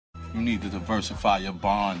You need to diversify your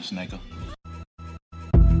bonds, nigga.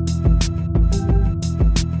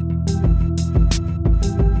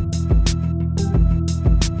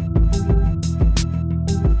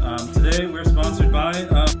 Today we're sponsored by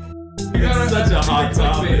it's such a hot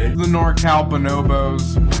topic. The NorCal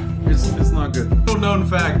Bonobos. It's not good. Little known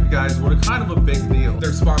fact, guys, we're kind of a big deal.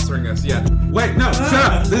 They're sponsoring us, yeah. Wait, no, shut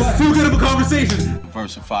up. This is too good of a conversation.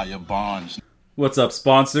 Diversify your bonds. What's up,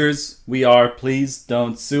 sponsors? We are Please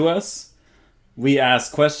Don't Sue Us. We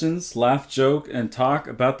ask questions, laugh, joke, and talk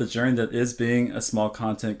about the journey that is being a small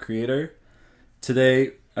content creator.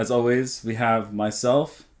 Today, as always, we have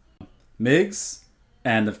myself, Migs,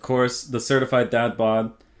 and of course, the certified dad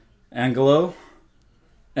bod, Angelo,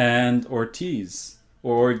 and Ortiz,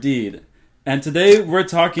 or Ordeed. And today we're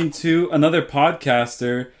talking to another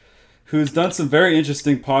podcaster who's done some very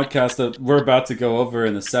interesting podcasts that we're about to go over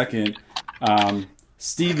in a second.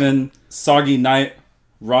 Stephen Soggy Knight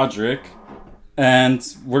Roderick. And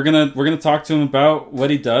we're gonna talk to him about what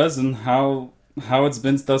he does and how it's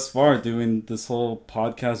been thus far doing this whole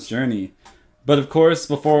podcast journey. But of course,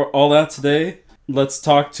 before all that today, let's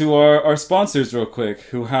talk to our sponsors real quick,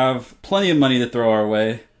 who have plenty of money to throw our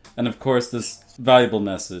way, and of course this valuable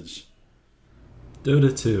message.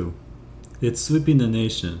 Dota 2. It's sweeping the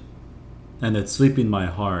nation, and it's sweeping my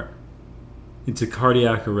heart into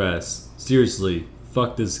cardiac arrest. Seriously,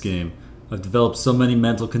 fuck this game. I've developed so many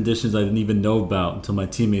mental conditions I didn't even know about until my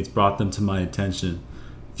teammates brought them to my attention.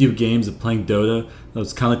 A few games of playing Dota, I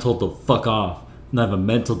was kind of told to fuck off, and I have a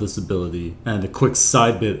mental disability, and a quick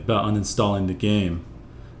side bit about uninstalling the game.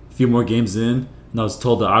 A few more games in, and I was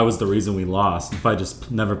told that I was the reason we lost. If I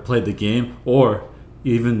just never played the game, or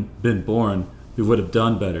even been born, we would have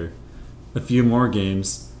done better. A few more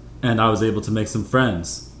games, and I was able to make some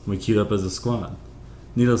friends. We queued up as a squad.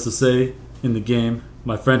 Needless to say, in the game,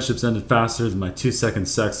 my friendships ended faster than my 2-second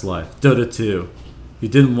sex life. Dota 2. If you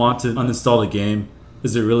didn't want to uninstall the game,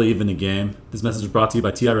 is it really even a game? This message is brought to you by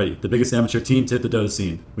TI Ready, the biggest amateur team to hit the Dota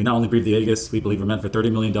scene. We not only breed the Aegis, we believe we're meant for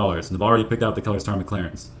 $30 million, and have already picked out the colors to our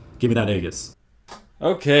McLarens. Give me that Aegis.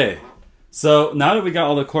 Okay, so now that we got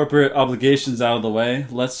all the corporate obligations out of the way,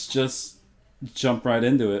 let's just jump right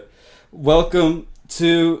into it. Welcome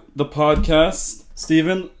to the podcast,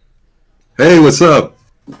 Stephen. Hey, what's up?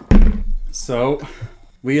 So,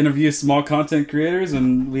 we interview small content creators,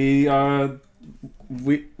 and we kind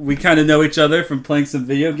of know each other from playing some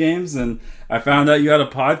video games, and I found out you had a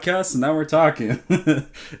podcast, and now we're talking.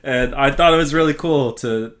 And I thought it was really cool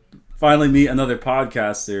to finally meet another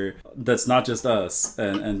podcaster that's not just us,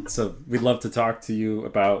 and so we'd love to talk to you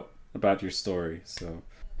about your story. So,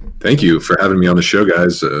 thank you for having me on the show,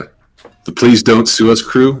 guys. The Please Don't Sue Us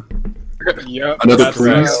crew. Yep. Another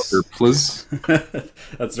please or please.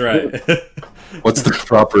 That's right. What's the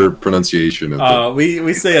proper pronunciation of it?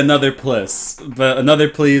 We say another please, but another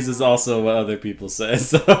please is also what other people say,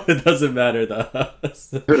 so it doesn't matter to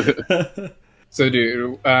us. So,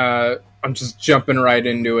 dude, I'm just jumping right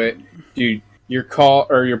into it. Dude, your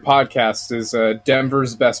podcast is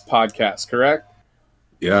Denver's Best Podcast, correct?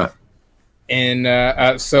 Yeah.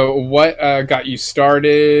 And so what got you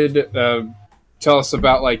started? Tell us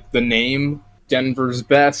about, like, the name, Denver's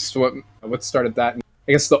Best. What started that?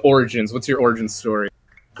 I guess the origins. What's your origin story?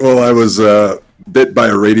 Well, I was bit by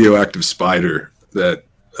a radioactive spider that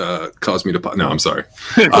caused me to... No, I'm sorry.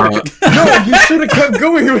 No, you should have kept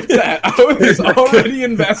going with that. I was already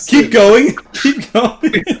invested. Keep going.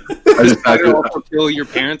 I just had to also kill your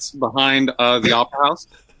parents behind the Opera House.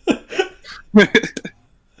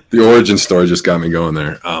 The origin story just got me going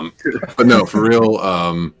there. But no, for real,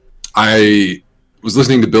 I was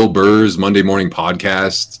listening to Bill Burr's Monday morning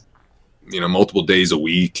podcast, multiple days a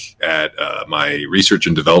week at my research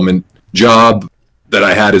and development job that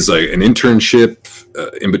I had as like an internship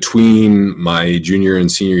in between my junior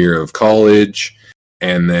and senior year of college.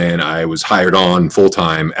 And then I was hired on full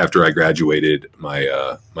time after I graduated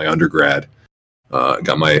my my undergrad,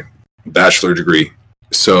 got my bachelor degree.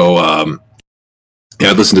 So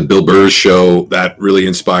I listened to Bill Burr's show. That really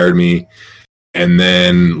inspired me. And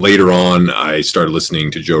then later on, I started listening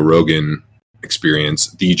to the Joe Rogan Experience,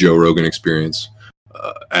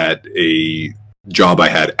 at a job I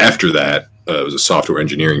had after that. It was a software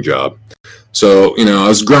engineering job. So, I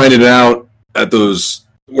was grinding it out at those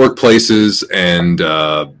workplaces, and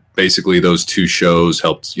basically those two shows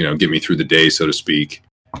helped, get me through the day, so to speak.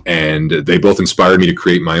 And they both inspired me to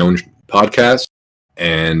create my own podcast.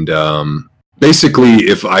 And basically,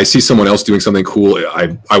 if I see someone else doing something cool,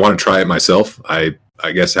 I want to try it myself.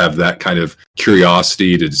 I guess have that kind of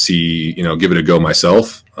curiosity to see, give it a go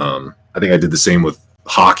myself. I think I did the same with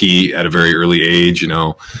hockey at a very early age.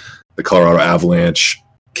 The Colorado Avalanche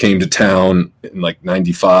came to town in like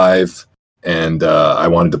 '95, and I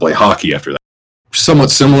wanted to play hockey after that.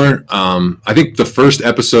 Somewhat similar. I think the first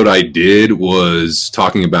episode I did was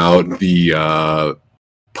talking about the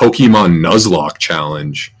Pokemon Nuzlocke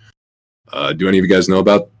challenge. Do any of you guys know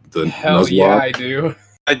about the Hell Nuzlocke? yeah, I do.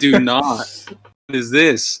 I do not. What is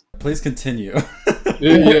this? Please continue.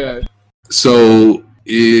 Yeah. So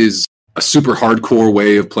is a super hardcore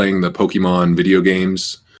way of playing the Pokemon video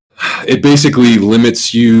games. It basically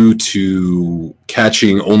limits you to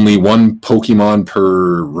catching only one Pokemon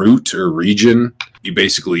per route or region. You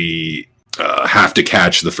basically have to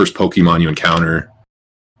catch the first Pokemon you encounter,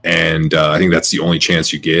 and I think that's the only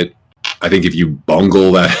chance you get. I think if you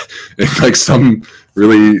bungle that, like some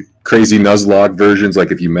really crazy Nuzlocke versions,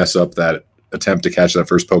 like if you mess up that attempt to catch that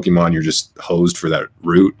first Pokemon, you're just hosed for that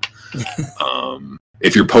route.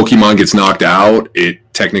 If your Pokemon gets knocked out, it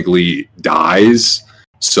technically dies.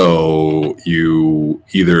 So you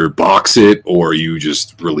either box it or you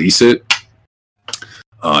just release it.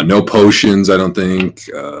 No potions, I don't think.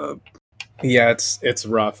 Yeah, it's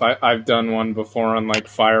rough. I've done one before on like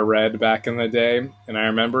Fire Red back in the day, and I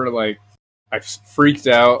remember like I freaked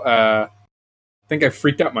out. I think I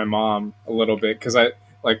freaked out my mom a little bit because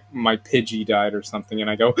like my Pidgey died or something, and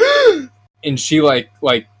I go, and she like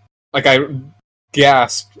I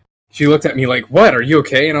gasped. She looked at me like, "What? Are you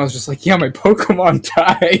okay?" And I was just like, "Yeah, my Pokemon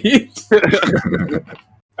died."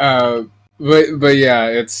 But yeah,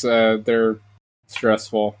 it's they're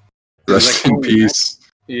stressful. Rest in peace.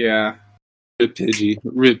 Yeah, Rip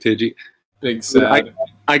Pidgey. big sad.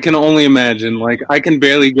 I can only imagine. Like, I can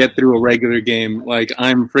barely get through a regular game. Like,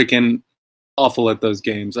 I'm freaking awful at those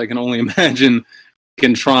games. I can only imagine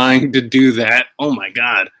trying to do that. Oh my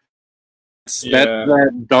god. Yeah.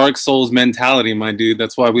 That Dark Souls mentality, my dude.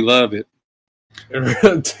 That's why we love it. Dude,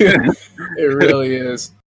 it really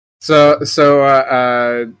is. So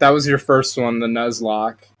that was your first one, the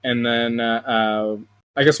Nuzlocke, and then I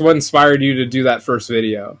guess what inspired you to do that first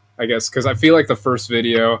video? I guess because I feel like the first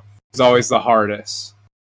video is always the hardest.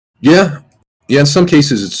 Yeah. In some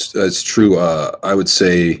cases, it's true. I would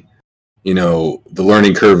say, the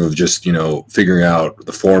learning curve of just figuring out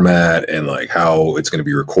the format and like how it's going to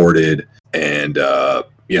be recorded, and the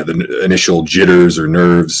initial jitters or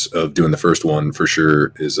nerves of doing the first one for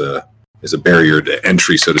sure is a barrier to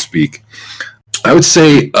entry, so to speak. I would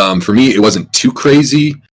say for me, it wasn't too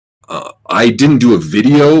crazy. I didn't do a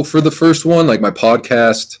video for the first one, like my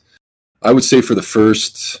podcast. I would say for the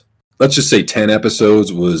first, let's just say 10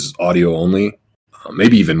 episodes was audio only.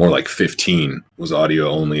 Maybe even more, like 15 was audio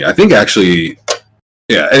only. I think actually,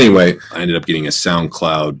 anyway, I ended up getting a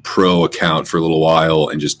SoundCloud Pro account for a little while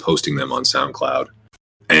and just posting them on SoundCloud.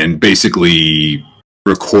 And basically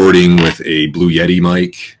recording with a Blue Yeti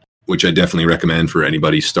mic, which I definitely recommend for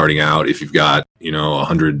anybody starting out. If you've got,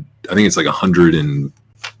 $100, I think it's like $130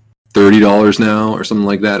 now or something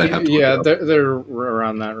like that. I have to they're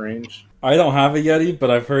around that range. I don't have a Yeti,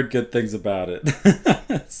 but I've heard good things about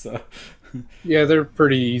it. So yeah, they're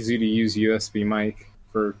pretty easy to use USB mic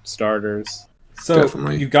for starters. So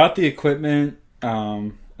Definitely. you got the equipment,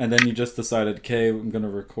 and then you just decided, okay, I'm going to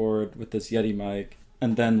record with this Yeti mic,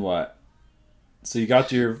 and then what? So you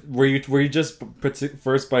got were you just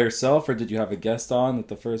first by yourself, or did you have a guest on at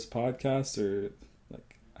the first podcast, or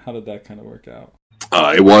like how did that kind of work out?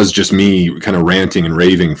 It was just me kind of ranting and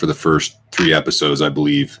raving for the first 3 episodes, I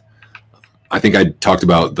believe. I think I talked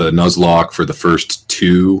about the Nuzlocke for the first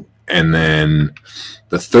 2, and then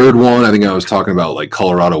the third one, I think I was talking about like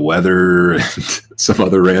Colorado weather and some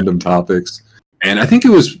other random topics. And I think it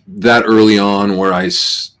was that early on where I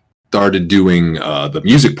started doing the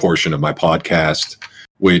music portion of my podcast,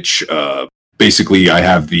 which basically I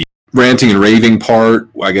have the ranting and raving part,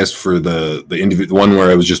 I guess, for the one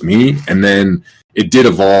where it was just me. And then it did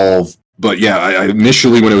evolve. But yeah, I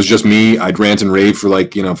initially, when it was just me, I'd rant and rave for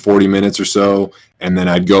like, 40 minutes or so. And then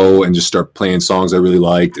I'd go and just start playing songs I really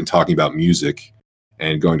liked and talking about music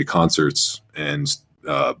and going to concerts and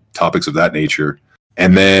topics of that nature.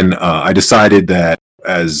 And then I decided that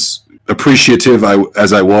as appreciative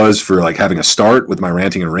as I was for like having a start with my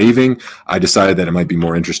ranting and raving, I decided that it might be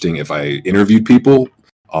more interesting if I interviewed people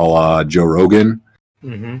a la Joe Rogan.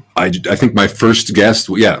 Mm-hmm. I think my first guest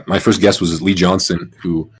was Lee Johnson,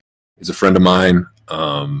 who is a friend of mine.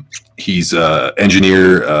 He's an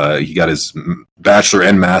engineer. He got his bachelor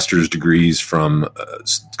and master's degrees from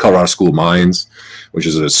Colorado School of Mines, which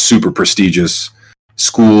is a super prestigious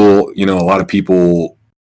school. A lot of people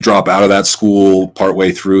drop out of that school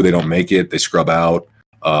partway through. They don't make it. They scrub out.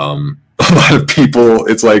 A lot of people,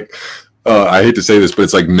 it's like I hate to say this, but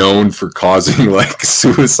it's like known for causing like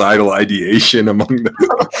suicidal ideation among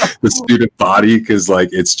the student body because like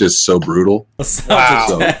it's just so brutal.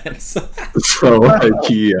 Sounds intense. So like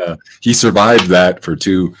he survived that for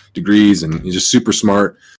 2 degrees, and he's just super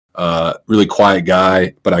smart, really quiet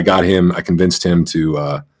guy. But I convinced him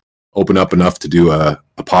to open up enough to do a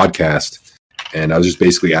podcast, and I was just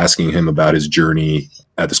basically asking him about his journey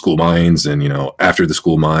at the School of Mines and after the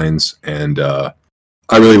School of Mines, and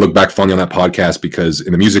I really look back fondly on that podcast because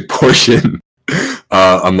in the music portion,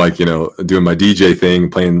 I'm like, doing my DJ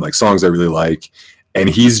thing, playing like songs I really like. And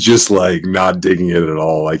he's just like not digging it at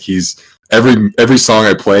all. Like he's every song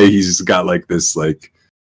I play, he's got like this like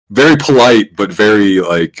very polite, but very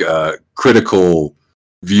like critical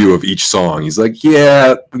view of each song. He's like,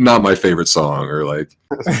 yeah, not my favorite song. Or like,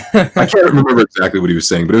 I can't remember exactly what he was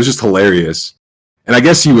saying, but it was just hilarious. And I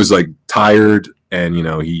guess he was like tired, and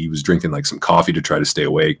he was drinking like some coffee to try to stay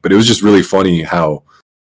awake. But it was just really funny how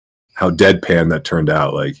deadpan that turned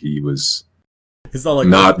out. Like he's all like,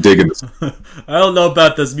 not digging this. I don't know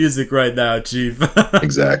about this music right now, Chief.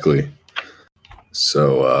 Exactly.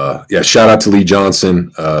 So yeah, shout out to Lee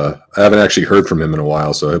Johnson. I haven't actually heard from him in a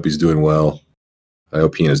while, so I hope he's doing well. I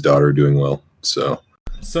hope he and his daughter are doing well. So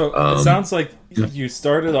it sounds like you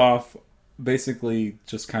started off basically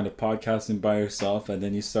just kind of podcasting by yourself, and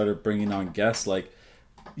then you started bringing on guests. Like,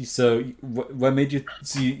 so what made you?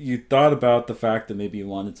 So you thought about the fact that maybe you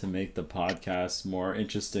wanted to make the podcast more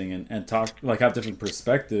interesting and talk, like, have different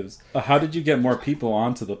perspectives. How did you get more people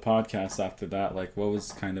onto the podcast after that? Like, what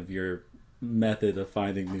was kind of your method of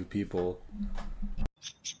finding new people?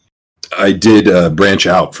 I did branch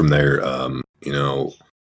out from there.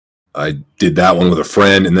 I did that one with a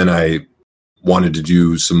friend, and then I wanted to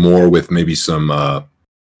do some more with maybe some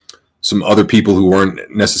other people who weren't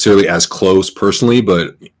necessarily as close personally,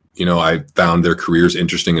 but I found their careers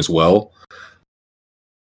interesting as well.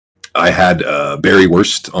 I had Barry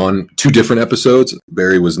Wurst on 2 different episodes.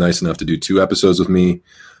 Barry was nice enough to do 2 episodes with me.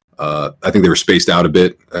 I think they were spaced out a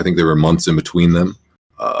bit. I think there were months in between them.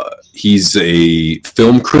 He's a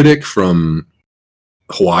film critic from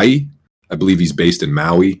Hawaii. I believe he's based in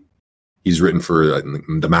Maui. He's written for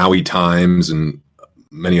the Maui Times and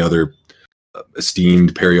many other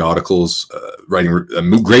esteemed periodicals, writing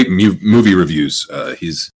great movie reviews.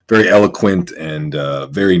 He's very eloquent and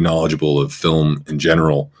very knowledgeable of film in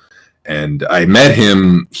general. And I met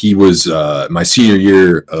him. He was my senior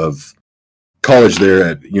year of college there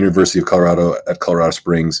at University of Colorado at Colorado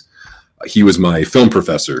Springs. He was my film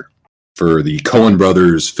professor for the Coen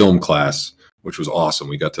Brothers film class, which was awesome.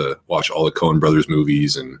 We got to watch all the Coen Brothers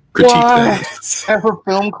movies and critique them. Have a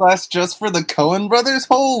film class just for the Coen Brothers?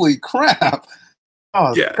 Holy crap!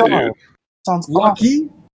 Oh, yeah, God. Sounds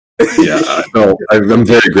lucky. Yeah, no, I'm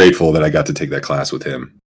very grateful that I got to take that class with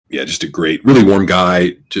him. Yeah, just a great, really warm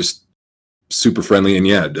guy, just super friendly,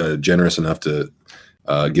 and generous enough to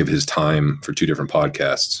give his time for 2 different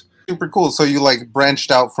podcasts. Super cool. So you like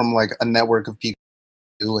branched out from like a network of people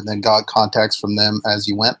and then got contacts from them as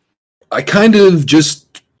you went? I kind of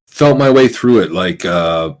just felt my way through it. Like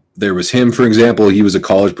there was him, for example. He was a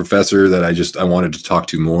college professor that I wanted to talk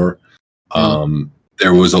to more.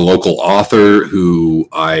 There was a local author who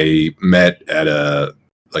I met at a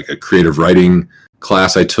creative writing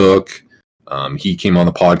class I took. He came on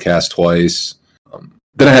the podcast twice.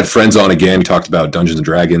 Then I had friends on again. We talked about Dungeons and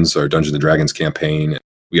Dragons, our Dungeons and Dragons campaign.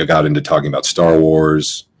 We got into talking about Star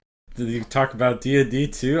Wars. Did you talk about D&D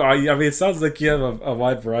too? I mean, it sounds like you have a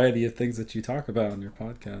wide variety of things that you talk about on your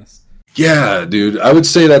podcast. Yeah, dude. I would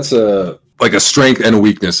say that's a strength and a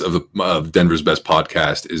weakness of Denver's Best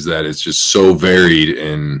Podcast is that it's just so varied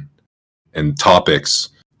in topics.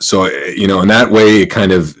 So, in that way, it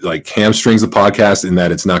kind of like hamstrings the podcast in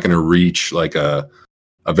that it's not going to reach like a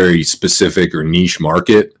very specific or niche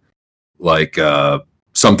market. Like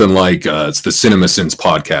something like it's the CinemaSins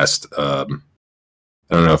podcast.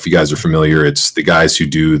 I don't know if you guys are familiar. It's the guys who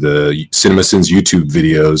do the CinemaSins YouTube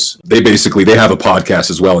videos. They have a podcast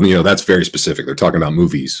as well. And, that's very specific. They're talking about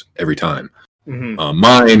movies every time. Mm-hmm.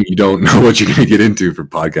 Mine, you don't know what you're going to get into from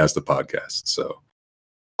podcast to podcast. So,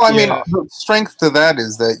 well, I mean, the strength to that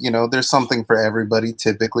is that, there's something for everybody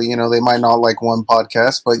typically. They might not like one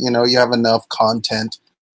podcast, but, you have enough content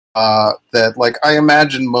that, like, I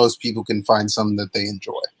imagine most people can find something that they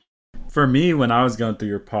enjoy. For me, when I was going through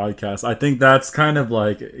your podcast, I think that's kind of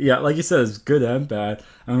like, like you said, it's good and bad.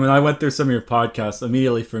 And when I went through some of your podcasts,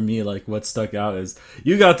 immediately for me, like what stuck out is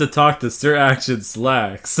you got to talk to Sir Action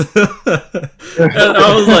Slacks. And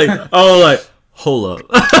I was like, hold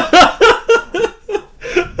up.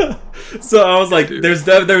 So I was like, there was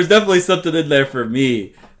definitely something in there for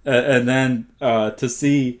me. And then to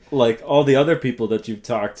see like all the other people that you've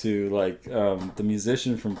talked to, like the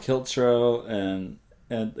musician from Kiltro, and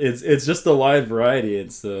it's just a wide variety,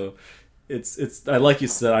 and so it's I like you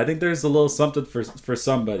said, I think there's a little something for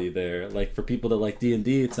somebody there, like for people that like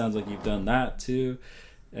D&D. It sounds like you've done that too,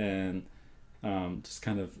 and just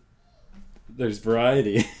kind of there's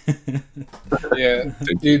variety. Yeah,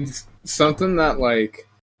 dude, something that like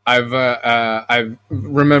I've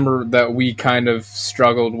remember that we kind of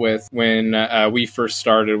struggled with when we first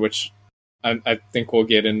started, which I think we'll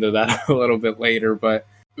get into that a little bit later. But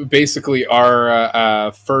basically,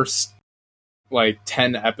 our first like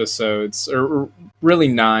 10 episodes, or really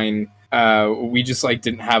 9, we just like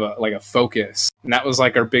didn't have a focus, and that was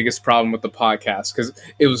like our biggest problem with the podcast, because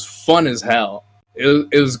it was fun as hell.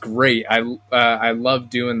 It was great. I love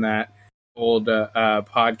doing that old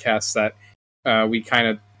podcast that we kind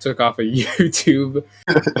of took off of YouTube,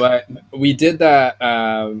 but we did that,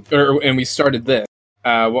 and we started this,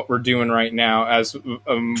 what we're doing right now, as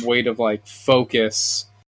a way to like focus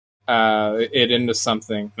it into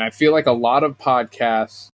something. And I feel like a lot of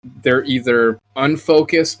podcasts, they're either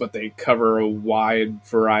unfocused, but they cover a wide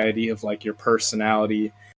variety of like your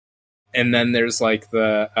personality, and then there's like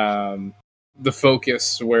the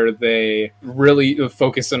focus where they really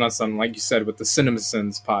focus in on something, like you said with the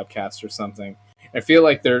CinemaSins podcast or something. I feel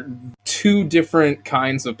like they're two different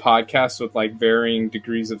kinds of podcasts with like varying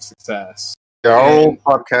degrees of success. Our old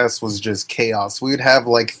podcast was just chaos. We'd have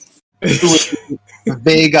like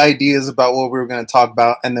vague ideas about what we were going to talk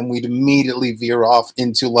about, and then we'd immediately veer off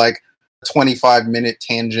into like a 25-minute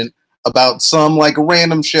tangent about some like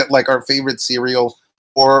random shit, like our favorite cereal,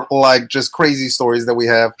 or like just crazy stories that we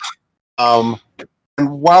have.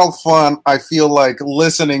 And while fun, I feel like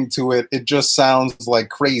listening to it, it just sounds like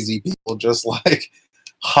crazy people just like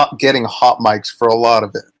getting hot mics for a lot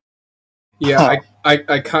of it. Yeah,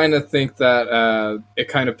 I kind of think that it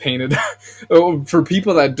kind of painted... for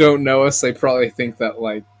people that don't know us, they probably think that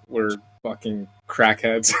like we're fucking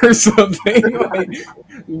crackheads or something.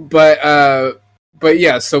 But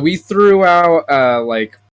yeah, so we threw out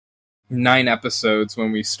like 9 episodes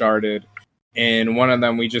when we started, and one of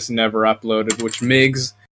them we just never uploaded, which,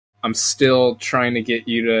 Migs, I'm still trying to get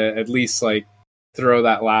you to at least like throw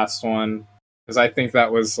that last one, because I think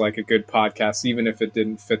that was like a good podcast, even if it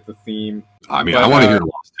didn't fit the theme. I mean, I want to hear the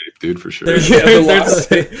Lost Tape, dude, for sure.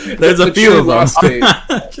 There's a few of them. Lost Tape.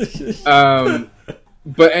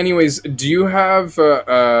 But anyways, do you have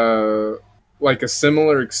like a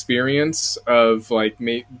similar experience of like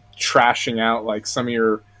trashing out like some of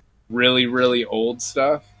your really, really old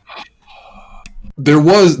stuff? There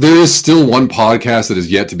is still one podcast that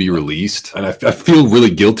is yet to be released, and I feel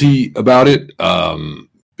really guilty about it,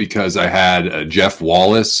 because I had Jeff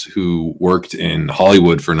Wallace, who worked in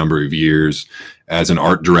Hollywood for a number of years as an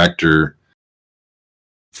art director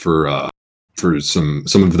for some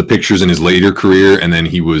of the pictures in his later career, and then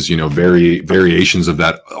he was, variations of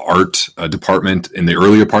that art department in the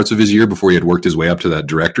earlier parts of his year before he had worked his way up to that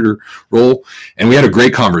director role. And we had a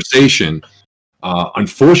great conversation.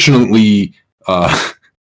 Unfortunately,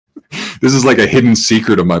 this is like a hidden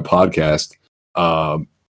secret of my podcast.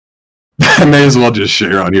 I may as well just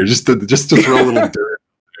share on here, just to throw a little dirt.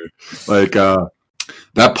 Like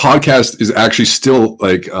that podcast is actually still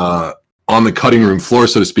like on the cutting room floor,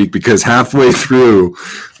 so to speak, because halfway through,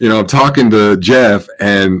 I'm talking to Jeff,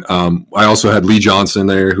 and I also had Lee Johnson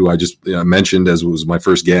there, who I just mentioned as was my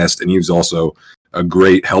first guest, and he was also a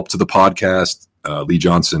great help to the podcast. Lee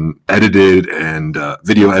Johnson edited and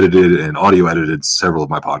video edited and audio edited several of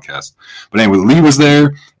my podcasts. But anyway, Lee was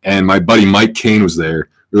there, and my buddy Mike Kane was there,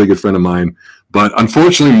 really good friend of mine. But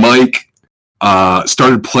unfortunately, Mike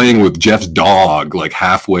started playing with Jeff's dog like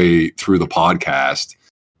halfway through the podcast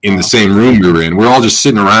in the same room we were in. We're all just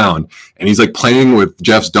sitting around, and he's like playing with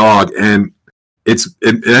Jeff's dog, and it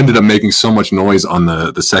ended up making so much noise on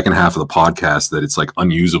the second half of the podcast that it's like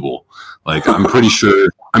unusable. Like, I'm pretty sure,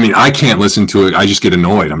 I mean, I can't listen to it. I just get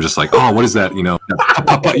annoyed. I'm just like, oh, what is that?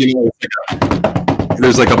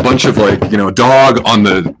 There's like a bunch of like, dog on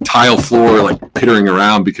the tile floor, like pittering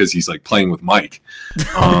around because he's like playing with Mike.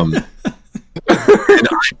 And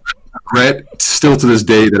I regret still to this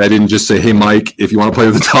day that I didn't just say, hey, Mike, if you want to play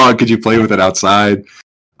with the dog, could you play with it outside?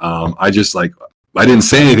 I didn't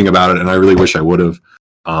say anything about it, and I really wish I would have.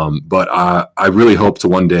 But I really hope to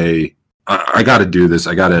one day, I got to do this.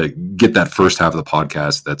 I got to get that first half of the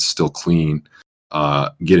podcast that's still clean,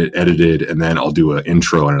 get it edited, and then I'll do an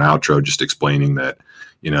intro and an outro just explaining that,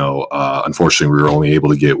 unfortunately we were only able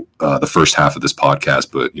to get the first half of this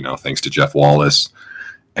podcast, but, thanks to Jeff Wallace,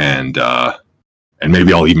 and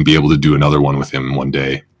maybe I'll even be able to do another one with him one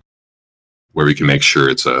day. where we can make sure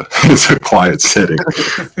it's a it's a quiet setting.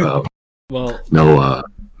 Well,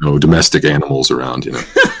 No domestic animals around, you know.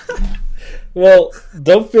 well,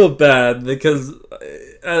 don't feel bad because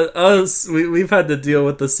we've had to deal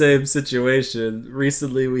with the same situation.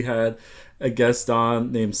 Recently, we had a guest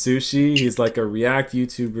on named Sushi. He's like a React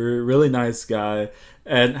YouTuber, really nice guy.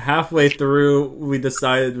 And halfway through, we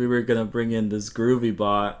decided we were gonna bring in this Groovy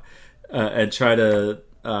bot and try to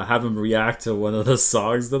have him react to one of the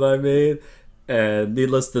songs that I made. And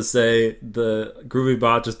needless to say, the Groovy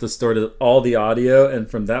bot just distorted all the audio, and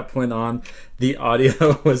from that point on, the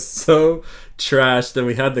audio was so trash that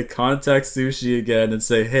we had to contact Sushi again and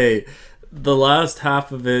say, "Hey, the last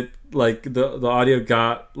half of it, like the audio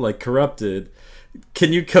got like corrupted.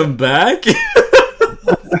 Can you come back?"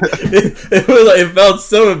 it felt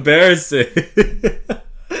so embarrassing.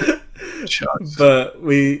 But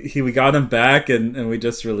we got him back, and we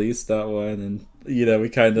just released that one, and we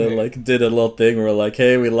kind of like did a little thing where we're like,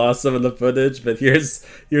 hey, we lost some of the footage, but here's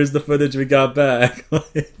the footage we got back.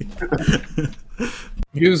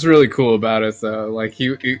 He was really cool about it though. Like he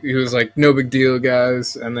was like, no big deal,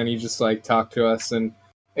 guys, and then he just like talked to us, and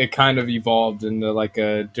it kind of evolved into like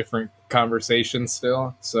a different conversation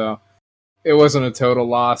still. So it wasn't a total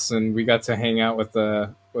loss, and we got to hang out with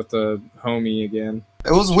the homie again.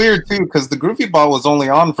 It was weird too because the Groovy bot was only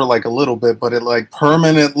on for like a little bit, but it like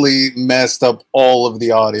permanently messed up all of the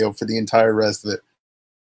audio for the entire rest of it. It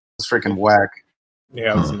was freaking whack.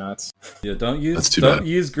 Yeah, it was nuts. Yeah, don't use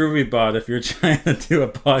Groovy bot if you're trying to do a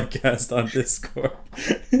podcast on Discord.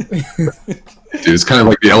 Dude, it's kind of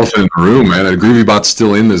like the elephant in the room, man. A Groovy bot's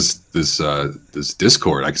still in this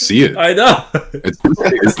Discord. I can see it. I know. It's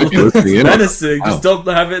menacing. Wow. Just don't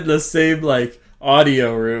have it in the same like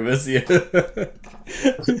audio room as you.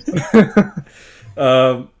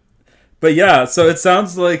 But yeah, so it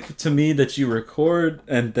sounds like to me that you record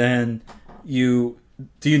and then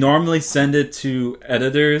do you normally send it to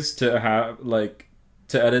editors to have like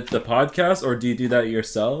to edit the podcast, or do you do that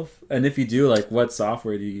yourself? And if you do, like what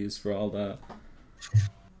software do you use for all that?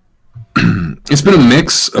 It's been a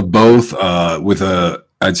mix of both, with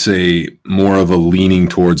I'd say more of a leaning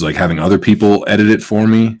towards like having other people edit it for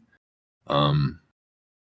me.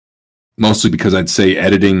 Mostly because I'd say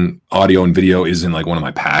editing audio and video isn't like one of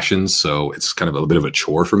my passions, so it's kind of a bit of a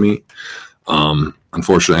chore for me.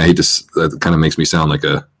 Unfortunately, I hate to. That kind of makes me sound like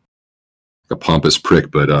a pompous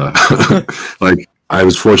prick, but like I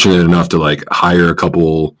was fortunate enough to like hire a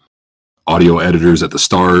couple audio editors at the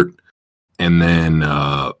start, and then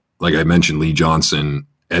like I mentioned, Lee Johnson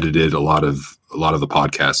edited a lot of the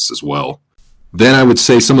podcasts as well. Then I would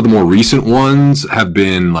say some of the more recent ones have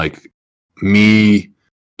been like me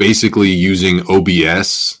basically using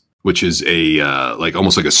OBS, which is a like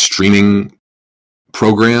almost like a streaming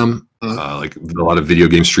program. Like a lot of video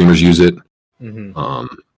game streamers use it. Mm-hmm.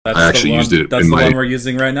 I actually used it. That's the one we're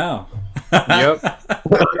using right now. Yep.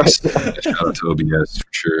 Shout out to OBS for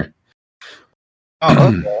sure. Oh,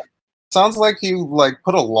 okay. Sounds like you like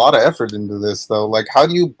put a lot of effort into this though. Like, how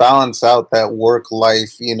do you balance out that work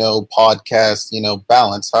life, podcast,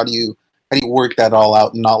 balance? How do you work that all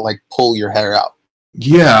out and not like pull your hair out?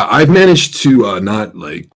 Yeah, I've managed to not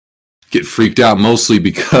like get freaked out, mostly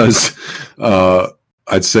because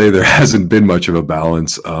I'd say there hasn't been much of a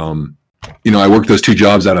balance. I worked those two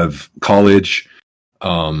jobs out of college,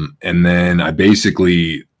 and then I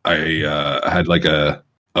had like a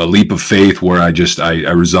leap of faith where I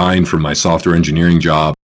resigned from my software engineering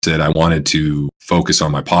job. Said I wanted to focus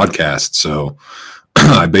on my podcast, so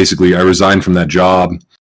I resigned from that job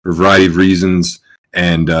for a variety of reasons,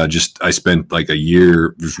 and I spent like a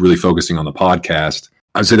year just really focusing on the podcast.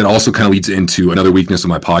 I'd say that also kind of leads into another weakness of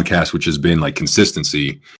my podcast, which has been like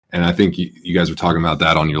consistency. And I think you guys were talking about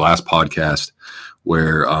that on your last podcast,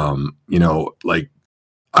 where like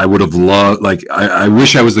I would have loved, like I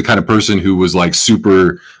wish I was the kind of person who was like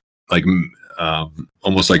super like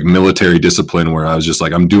almost like military discipline, where I was just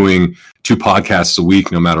like, I'm doing 2 podcasts a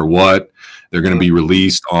week no matter what. They're going to be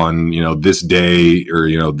released on this day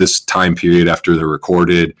or this time period after they're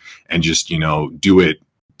recorded, and just do it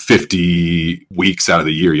 50 weeks out of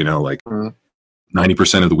the year, like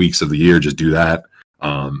 90% of the weeks of the year, just do that.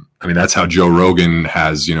 I mean, that's how Joe Rogan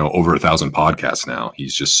has, over 1,000 podcasts now.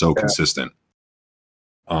 He's just so consistent.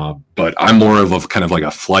 But I'm more of a kind of like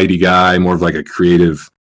a flighty guy, more of like a creative,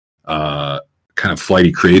 kind of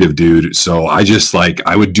flighty creative dude. So I just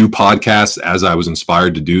I would do podcasts as I was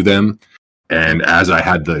inspired to do them. And as I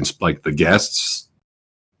had the guests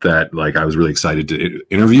that like I was really excited to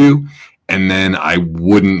interview. And then I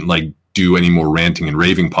wouldn't do any more ranting and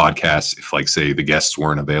raving podcasts if say the guests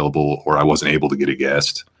weren't available or I wasn't able to get a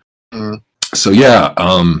guest. So yeah.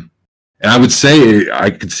 And I would say I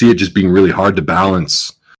could see it just being really hard to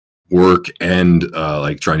balance work and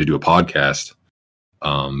like trying to do a podcast.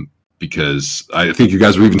 Because I think you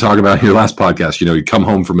guys were even talking about in your last podcast, you come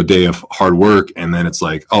home from a day of hard work and then it's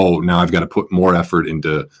like, oh, now I've got to put more effort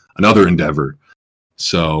into another endeavor.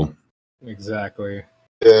 So. Exactly.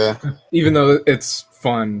 Yeah. Even though it's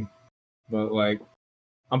fun, but like,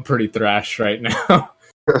 I'm pretty thrashed right now.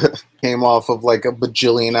 Came off of like a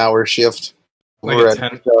bajillion hour shift. Like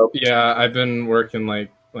yeah, I've been working like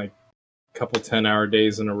a couple 10-hour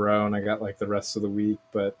days in a row, and I got like the rest of the week,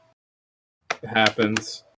 but it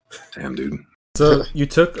happens. Damn, dude. So you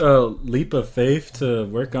took a leap of faith to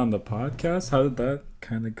work on the podcast? How did that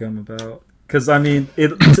kind of come about? Because, I mean,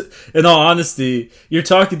 in all honesty, you're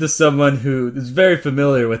talking to someone who is very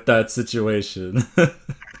familiar with that situation.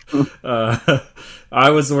 I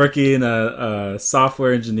was working a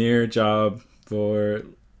software engineer job for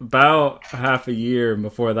about half a year.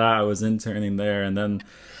 Before that, I was interning there. And then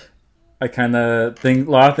I kind of think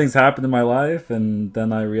a lot of things happened in my life. And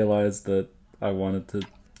then I realized that I wanted to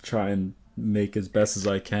try and make as best as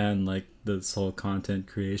I can, like this whole content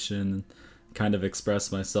creation, kind of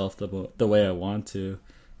express myself the way I want to.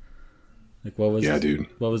 Like, what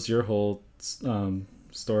was your whole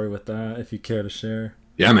story with that, if you care to share?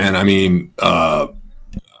 Yeah, man. I mean, I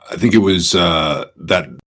think it was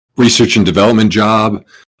that research and development job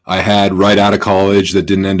I had right out of college that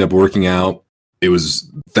didn't end up working out. It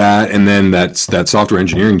was that, and then that software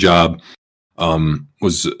engineering job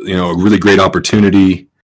was a really great opportunity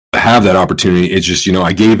to have that opportunity. It's just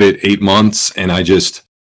I gave it 8 months, and I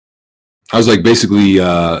was like basically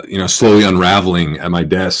slowly unraveling at my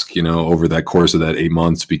desk over that course of that 8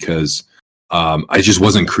 months, because I just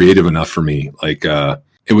wasn't creative enough for me. Like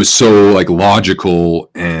it was so like logical,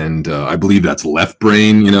 and I believe that's left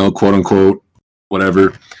brain, quote unquote,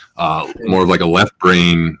 whatever. More of like a left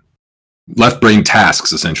brain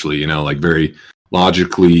tasks, essentially. Like very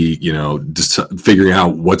logically, just figuring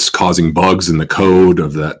out what's causing bugs in the code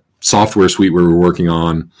of that software suite we were working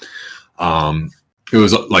on. It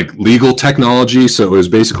was like legal technology, so it was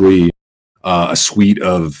basically a suite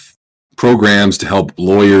of programs to help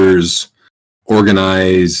lawyers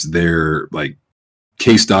organize their like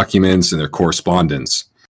case documents and their correspondence.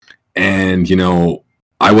 And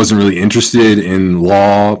I wasn't really interested in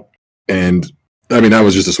law, and I mean that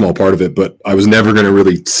was just a small part of it, but I was never going to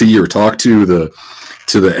really see or talk to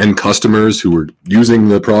the end customers who were using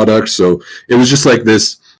the product. So it was just like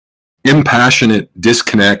this impassionate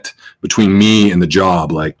disconnect between me and the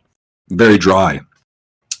job, like very dry.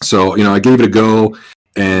 So I gave it a go,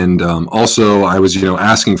 and also I was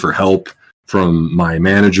asking for help from my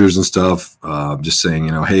managers and stuff, just saying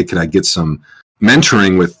hey, could I get some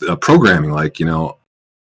mentoring with programming? Like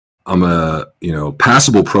I'm a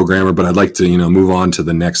passable programmer, but I'd like to move on to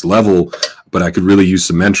the next level, but I could really use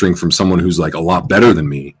some mentoring from someone who's like a lot better than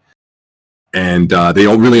me. And they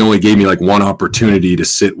really only gave me like one opportunity to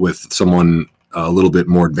sit with someone a little bit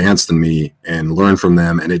more advanced than me and learn from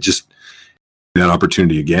them. And it just, that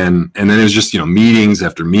opportunity again. And then it was just, meetings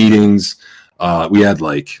after meetings. We had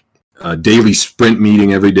like a daily sprint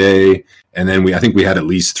meeting every day. And then I think we had at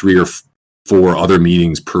least 3 or 4 other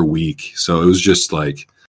meetings per week. So it was just like,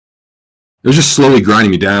 it was just slowly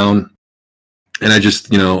grinding me down. And I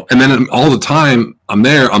just, and then all the time I'm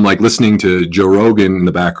there, I'm like listening to Joe Rogan in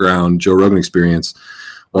the background, Joe Rogan Experience,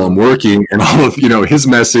 while I'm working, and all of, his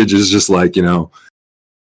message is just like,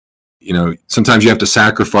 sometimes you have to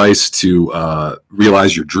sacrifice to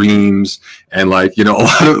realize your dreams. And like, a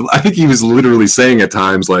lot of, I think he was literally saying at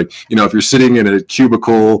times, like, if you're sitting in a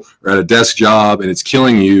cubicle or at a desk job and it's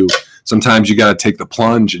killing you, sometimes you got to take the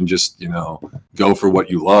plunge and just, go for what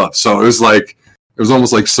you love. So it was like, it was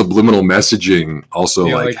almost like subliminal messaging, also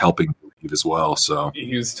like helping as well. So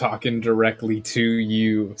he was talking directly to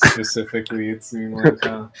you specifically. It seemed like,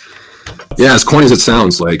 yeah, as corny as it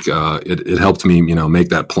sounds, like it helped me, make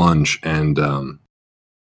that plunge. And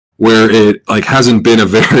where it like hasn't been a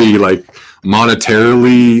very like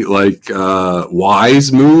monetarily like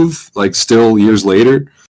wise move, like still years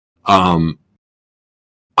later, I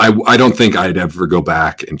don't think I'd ever go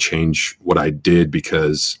back and change what I did,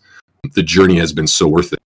 because the journey has been so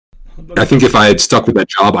worth it. I think if I had stuck with that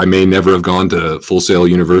job, I may never have gone to Full Sail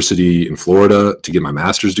University in Florida to get my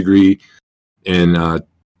master's degree in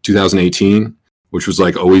 2018, which was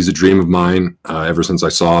like always a dream of mine ever since I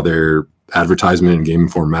saw their advertisement in Game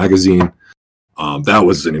Informer magazine. That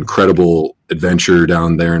was an incredible adventure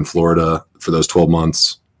down there in Florida for those 12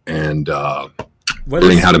 months, and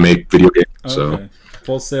learning how to make video games. Okay. So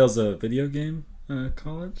Full Sail's a video game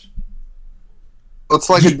college? It's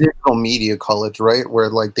like a digital media college, right? Where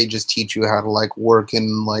like they just teach you how to like work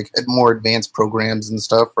in like more advanced programs and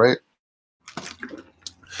stuff, right?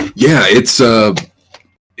 Yeah, it's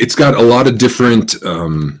got a lot of different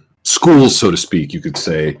schools, so to speak. You could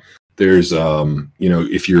say there's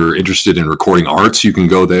if you're interested in recording arts, you can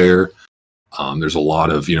go there. There's a lot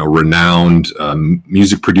of renowned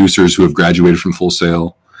music producers who have graduated from Full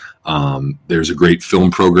Sail. There's a great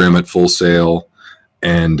film program at Full Sail.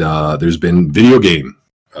 And there's been video game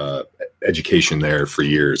education there for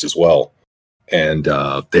years as well. And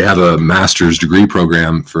they have a master's degree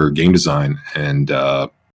program for game design. And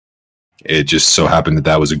it just so happened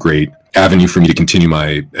that was a great avenue for me to continue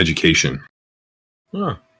my education.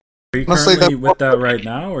 Huh. Are you currently with that right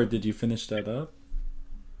now, or did you finish that up?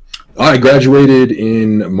 I graduated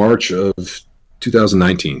in March of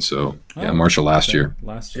 2019. So, March of last year.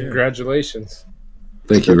 Congratulations.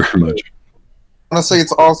 Thank you very much. Honestly,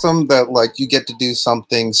 it's awesome that like you get to do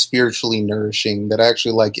something spiritually nourishing that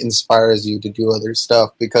actually like inspires you to do other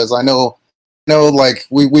stuff. Because I know like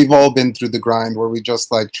we've all been through the grind where we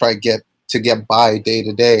just like try to get by day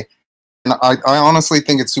to day. And I honestly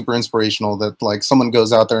think it's super inspirational that like someone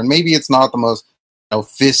goes out there and maybe it's not the most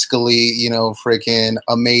fiscally freaking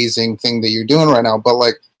amazing thing that you're doing right now, but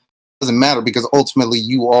like it doesn't matter because ultimately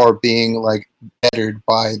you are being like bettered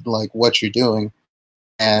by like what you're doing.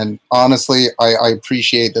 And honestly, I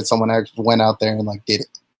appreciate that someone actually went out there and like did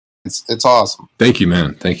it. It's awesome. Thank you,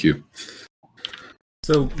 man. Thank you.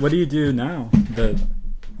 So what do you do now that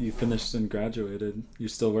you finished and graduated? You're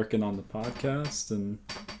still working on the podcast and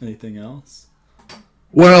anything else?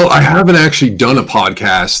 Well, I haven't actually done a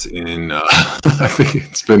podcast in, I think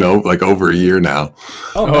it's been over a year now.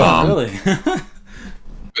 Oh, really?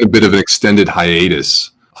 A bit of an extended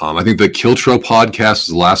hiatus. I think the Kiltro podcast was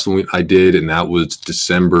the last one I did, and that was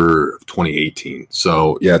December of 2018.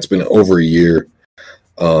 So, yeah, it's been over a year.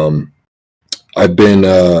 I've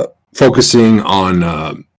been focusing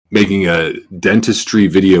on making a dentistry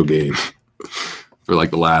video game for like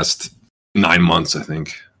the last 9 months, I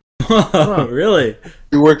think. Oh, really?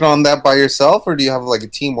 You working on that by yourself, or do you have like a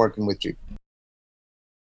team working with you?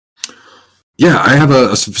 Yeah, I have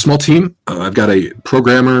a small team. I've got a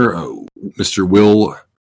programmer, Mr. Will.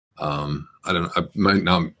 I might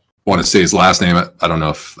not want to say his last name. I don't know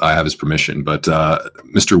if I have his permission, but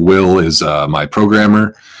Mr. Will is my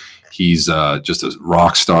programmer. He's just a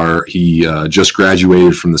rock star. He just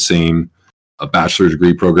graduated from the same bachelor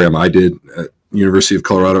degree program I did at University of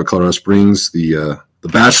Colorado Springs, the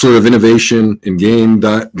Bachelor of Innovation in Game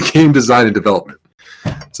Design and Development.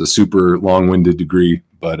 It's a super long-winded degree,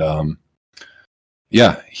 but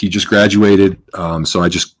yeah, he just graduated. So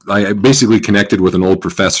I basically connected with an old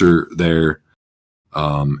professor there,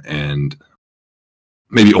 and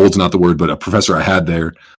maybe old's not the word, but a professor I had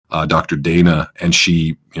there, Dr. Dana, and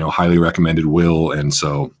she, highly recommended Will. And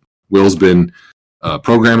so Will's been a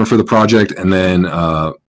programmer for the project. And then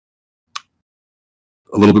a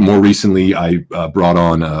little bit more recently, I brought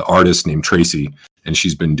on an artist named Tracy, and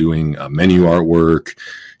she's been doing menu artwork.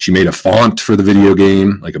 She made a font for the video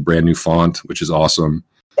game, like a brand new font, which is awesome.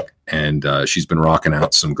 And she's been rocking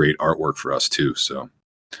out some great artwork for us too. So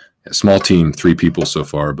a small team, 3 people so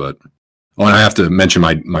far. But and I have to mention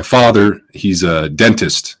my father. He's a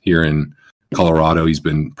dentist here in Colorado. He's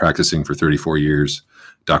been practicing for 34 years,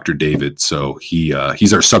 Dr. David. So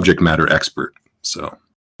he's our subject matter expert. So.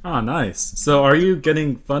 Oh, nice. So are you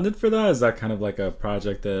getting funded for that? Is that kind of like a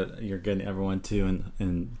project that you're getting everyone to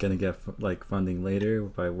and going to get like funding later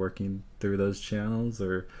by working through those channels,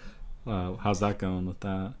 or how's that going with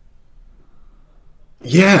that?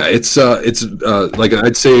 Yeah, it's like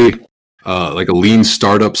I'd say like a lean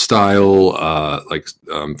startup style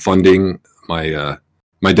funding.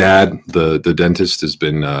 My dad, the dentist, has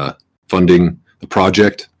been funding the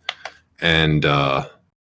project, and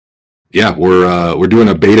yeah, we're doing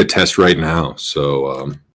a beta test right now.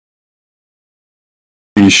 So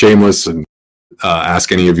be shameless and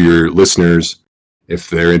ask any of your listeners if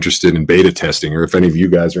they're interested in beta testing, or if any of you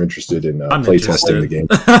guys are interested in play testing the game.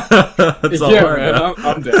 That's all right, man,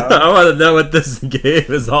 I'm down. I want to know what this game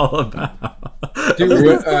is all about.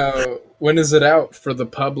 Dude, when is it out for the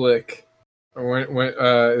public? When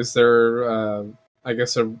is there, I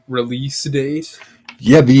guess, a release date?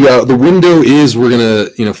 Yeah, the window is we're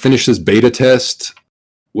gonna finish this beta test,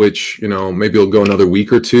 which maybe it'll go another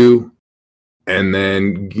week or two, and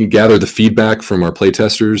then gather the feedback from our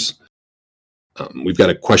playtesters. We've got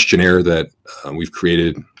a questionnaire that we've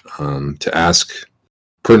created to ask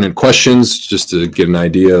pertinent questions, just to get an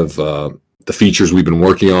idea of the features we've been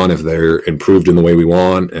working on, if they're improved in the way we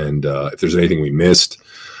want, and if there's anything we missed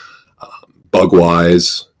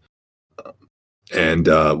bug-wise. And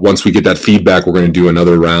once we get that feedback, we're going to do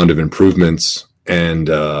another round of improvements, and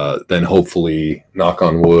then hopefully, knock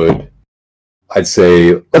on wood, I'd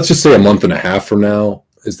say let's just say a month and a half from now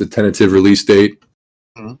is the tentative release date.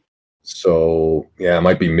 Mhm. So yeah, it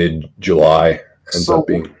might be mid-July. Ends So up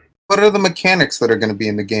being. what are the mechanics that are going to be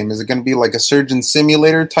in the game? Is it going to be like a surgeon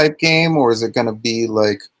simulator type game, or is it going to be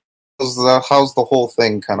like how's the whole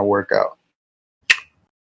thing kind of work out?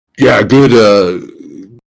 Yeah,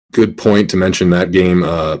 good point to mention that game,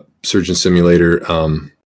 Surgeon Simulator.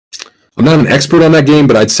 I'm not an expert on that game,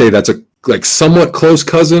 but I'd say that's a like somewhat close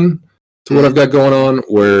cousin to what I've got going on.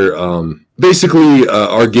 Where basically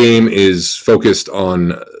our game is focused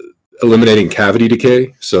on eliminating cavity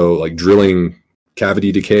decay, so like drilling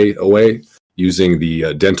cavity decay away using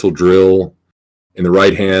the dental drill in the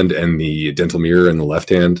right hand and the dental mirror in the left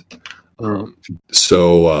hand. The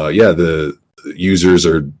users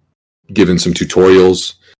are given some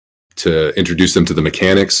tutorials to introduce them to the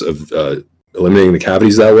mechanics of eliminating the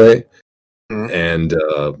cavities that way. And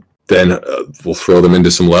then we'll throw them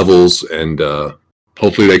into some levels, and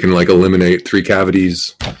hopefully they can like eliminate 3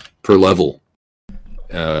 cavities per level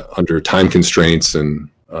under time constraints, and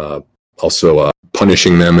also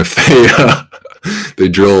punishing them if they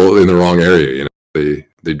drill in the wrong area. You know,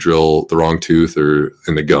 they drill the wrong tooth or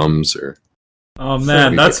in the gums or. Oh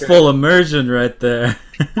man, that's full immersion right there.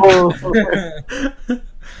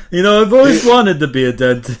 You know, I've always wanted to be a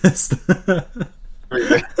dentist.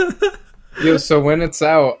 Yo, so when it's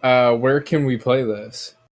out, where can we play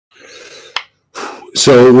this?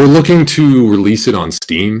 So we're looking to release it on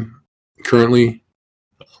Steam currently.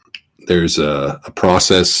 There's a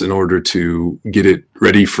process in order to get it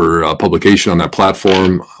ready for publication on that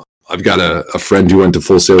platform. I've got a friend who went to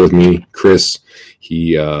Full Sail with me, Chris.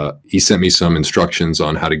 He sent me some instructions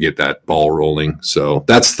on how to get that ball rolling. So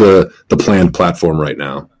that's the planned platform right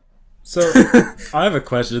now. So I have a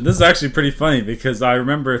question. This is actually pretty funny because I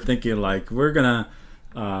remember thinking like we're gonna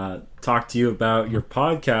talk to you about your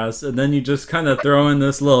podcast, and then you just kind of throw in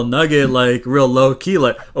this little nugget like real low key,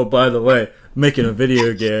 like, oh, by the way, making a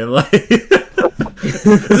video game. Like this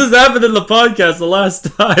has happened in the podcast the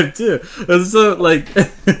last time too. And so like,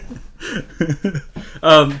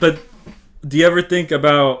 but do you ever think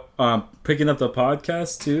about picking up the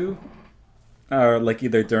podcast too? Or like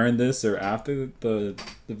either during this or after the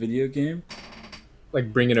video game?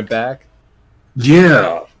 Like bringing it back?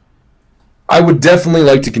 Yeah. I would definitely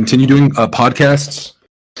like to continue doing podcasts.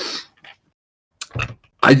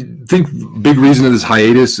 I think big reason of this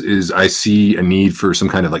hiatus is I see a need for some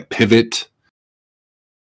kind of like pivot,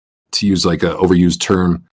 to use like an overused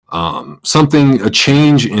term. A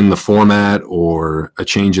change in the format or a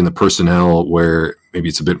change in the personnel where maybe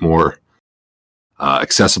it's a bit more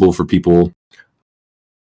accessible for people.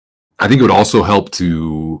 I think it would also help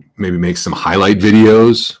to maybe make some highlight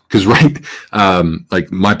videos because like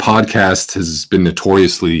my podcast has been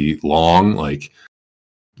notoriously long. Like,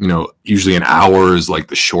 you know, usually an hour is like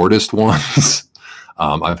the shortest ones.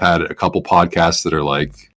 I've had a couple podcasts that are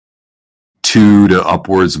like 2 to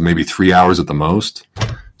upwards of maybe 3 hours at the most.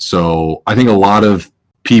 So I think a lot of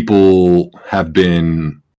people have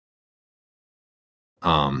been,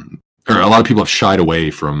 or a lot of people have shied away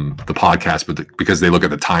from the podcast, because they look at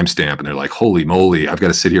the timestamp and they're like, holy moly, I've got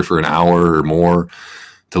to sit here for an hour or more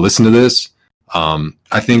to listen to this.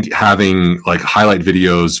 I think having like highlight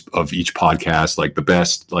videos of each podcast, like the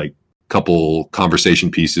best like couple conversation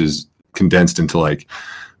pieces condensed into like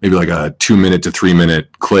maybe like a 2-minute to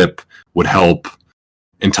 3-minute clip would help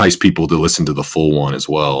entice people to listen to the full one as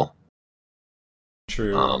well.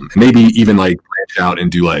 True. And maybe even like branch out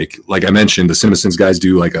and do like I mentioned, the CinemaSins guys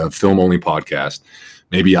do like a film only podcast.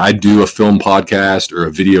 Maybe I'd do a film podcast or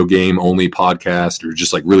a video game only podcast, or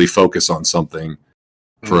just like really focus on something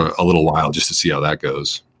for a little while just to see how that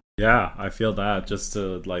goes. Yeah, I feel that. Just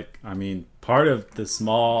to like, I mean, part of the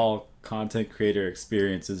small content creator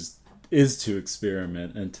experience is to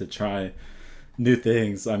experiment and to try new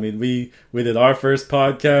things. I mean, we did our first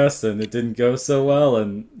podcast and it didn't go so well,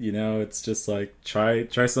 and you know, it's just like try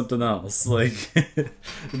something else. Like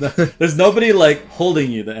there's nobody like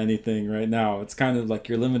holding you to anything right now. It's kind of like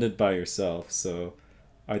you're limited by yourself. So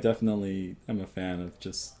I definitely am a fan of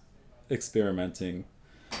just experimenting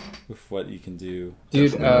with what you can do.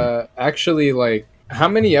 Dude, actually, like, how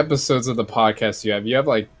many episodes of the podcast do you have? You have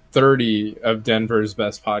like 30 of Denver's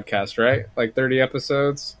Best Podcast, right? Like 30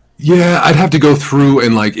 episodes? Yeah, I'd have to go through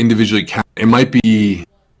and like individually count. It might be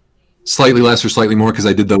slightly less or slightly more because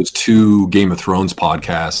I did those 2 Game of Thrones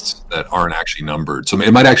podcasts that aren't actually numbered. So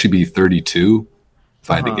it might actually be 32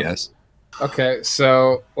 if I had to guess. Okay,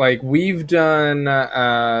 so like we've done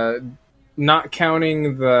not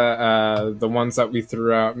counting the ones that we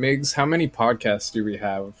threw out, Migs, how many podcasts do we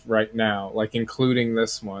have right now? Like including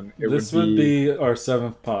this one, This would be our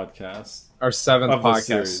 7th podcast. our 7th of the podcast.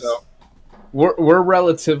 series. So we're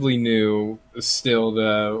relatively new still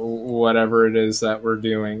to whatever it is that we're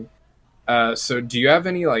doing. So do you have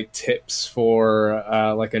any like tips for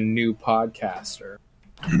like a new podcaster?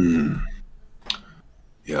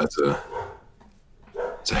 Yeah, it's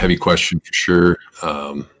a heavy question for sure.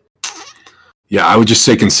 Yeah, I would just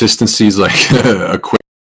say consistency is like a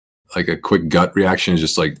quick gut reaction is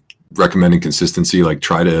just like recommending consistency. Like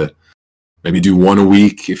try to maybe do 1 a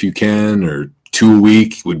week if you can, or 2 a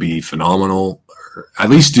week would be phenomenal. Or at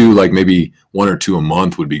least do like maybe 1 or 2 a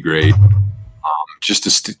month would be great.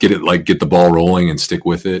 Just to get the ball rolling and stick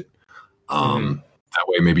with it. That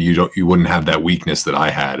way, maybe you wouldn't have that weakness that I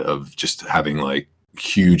had of just having like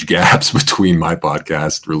huge gaps between my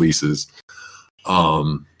podcast releases.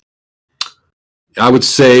 I would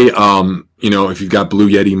say, if you've got Blue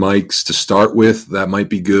Yeti mics to start with, that might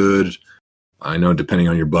be good. I know depending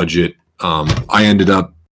on your budget. I ended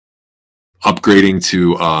up upgrading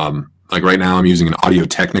to like right now I'm using an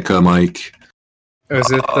Audio-Technica mic. Is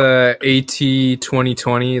it the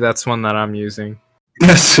AT2020? That's one that I'm using.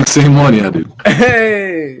 Yes, same one, yeah, dude.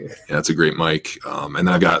 Hey! Yeah, it's a great mic. And then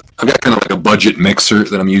I've got kind of like a budget mixer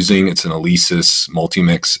that I'm using. It's an Alesis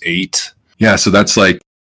Multimix 8. Yeah, so that's like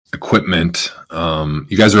equipment.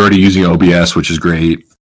 You guys are already using OBS, which is great.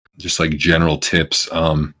 Just like general tips.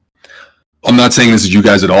 I'm not saying this is you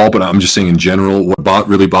guys at all, but I'm just saying in general, what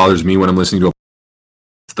really bothers me when I'm listening to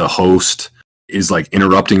the host is like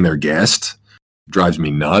interrupting their guest. Drives me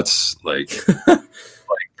nuts. Like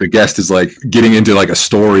the guest is like getting into like a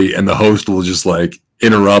story and the host will just like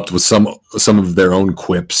interrupt with some of their own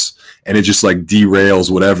quips, and it just like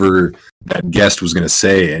derails whatever that guest was going to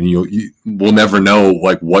say, and we'll never know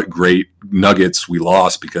like what great nuggets we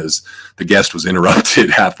lost because the guest was interrupted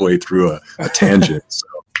halfway through a tangent. So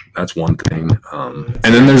that's one thing. And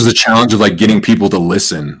then there's the challenge of like getting people to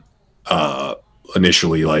listen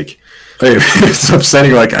initially. Like, hey, it's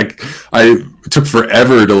upsetting. Like I took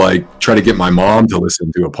forever to like try to get my mom to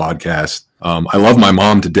listen to a podcast. I love my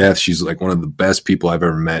mom to death. She's like one of the best people I've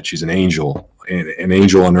ever met. She's an angel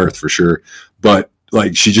on earth for sure. But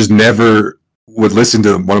like, she just never would listen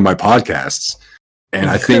to one of my podcasts. And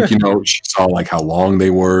I think, she saw like how long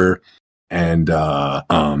they were. And I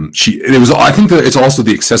think that it's also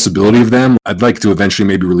the accessibility of them. I'd like to eventually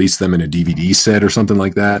maybe release them in a DVD set or something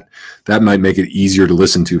like that. That might make it easier to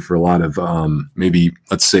listen to for a lot of maybe,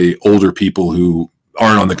 let's say, older people who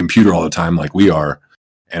aren't on the computer all the time like we are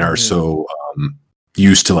and are so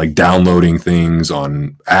used to like downloading things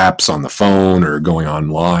on apps on the phone or going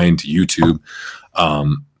online to YouTube.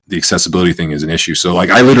 The accessibility thing is an issue. So like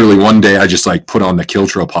I literally one day I just like put on the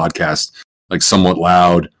Kiltro podcast like somewhat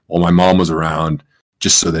loud while my mom was around,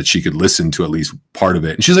 just so that she could listen to at least part of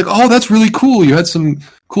it. And she's like, "Oh, that's really cool. You had some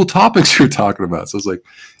cool topics you were talking about." So I was like,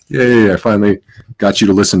 yeah, I finally got you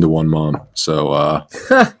to listen to one, Mom. So,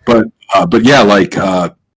 but yeah, like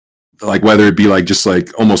whether it be like just like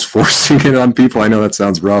almost forcing it on people. I know that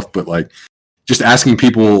sounds rough, but like just asking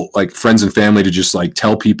people, like friends and family, to just like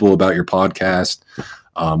tell people about your podcast.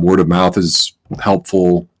 Word of mouth is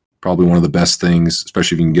helpful. Probably one of the best things,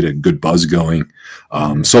 especially if you can get a good buzz going.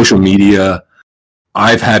 Social media,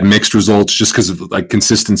 I've had mixed results just because of like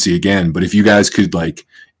consistency again. But if you guys could like,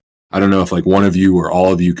 I don't know if like one of you or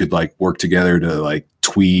all of you could like work together to like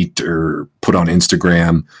tweet or put on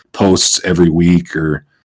Instagram posts every week or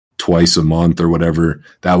twice a month or whatever,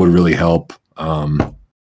 that would really help.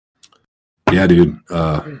 Yeah, dude.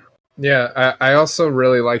 Yeah, I also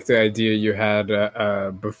really like the idea you had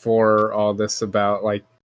before all this about like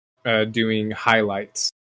doing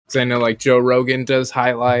highlights. Because I know like Joe Rogan does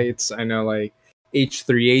highlights. I know like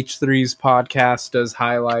H3H3's podcast does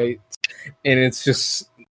highlights. And it's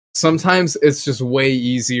just, sometimes it's just way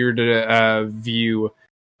easier to view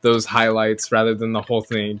those highlights rather than the whole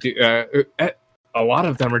thing. A lot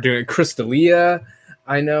of them are doing it. Chris D'Elia,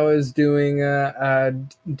 I know, is doing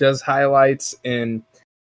does highlights, and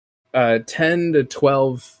 10 to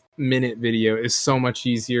 12 minute video is so much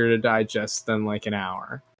easier to digest than like an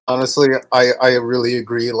hour. Honestly, I really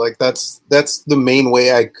agree. Like that's the main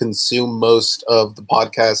way I consume most of the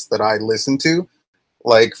podcasts that I listen to.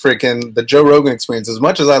 Like freaking the Joe Rogan Experience. As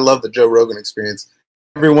much as I love the Joe Rogan Experience,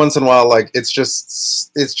 every once in a while, like it's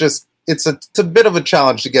a bit of a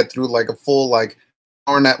challenge to get through like a full like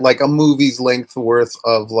hour and like a movie's length worth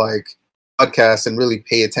of like podcasts and really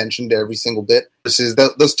pay attention to every single bit. Versus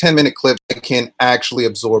those 10-minute clips I can actually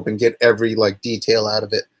absorb and get every like detail out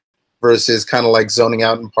of it. Versus kind of like zoning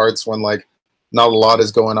out in parts when like not a lot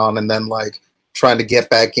is going on, and then like trying to get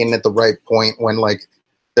back in at the right point when like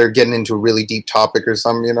they're getting into a really deep topic or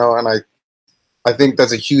something, you know. And I think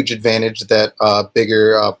that's a huge advantage that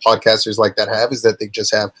bigger podcasters like that have, is that they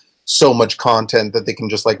just have so much content that they can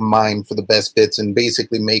just like mine for the best bits and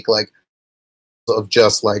basically make like of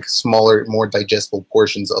just like smaller, more digestible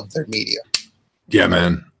portions of their media. Yeah,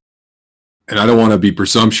 man. And I don't want to be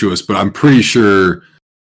presumptuous, but I'm pretty sure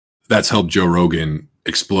that's helped Joe Rogan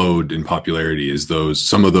explode in popularity, is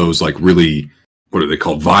some of those like really, what are they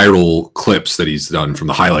called, viral clips that he's done from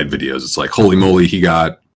the highlight videos. It's like, holy moly, he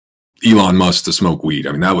got Elon Musk to smoke weed.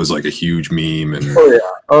 I mean, that was like a huge meme. And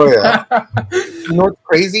Oh yeah. You know what's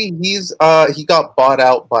crazy? He got bought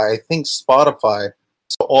out by, I think, Spotify.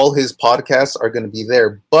 So all his podcasts are going to be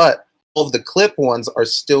there, but all of the clip ones are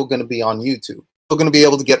still going to be on YouTube. Still going to be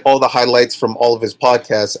able to get all the highlights from all of his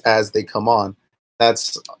podcasts as they come on.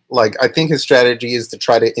 That's like, I think his strategy is to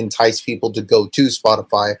try to entice people to go to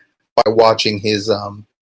Spotify by watching his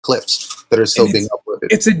clips that are still being uploaded.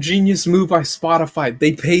 It's a genius move by Spotify.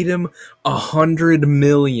 They paid him $100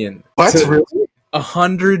 million. What? Really?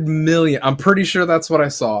 $100 million. I'm pretty sure that's what I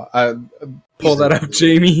saw. Pull that up,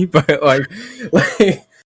 Jamie. But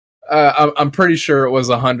I'm pretty sure it was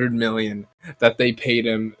 $100 million that they paid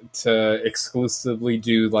him to exclusively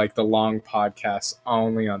do like the long podcasts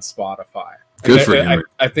only on Spotify. Good for him.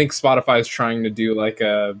 I think Spotify is trying to do like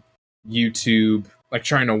a YouTube, like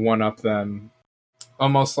trying to one up them,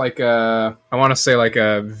 almost like I want to say like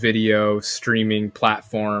a video streaming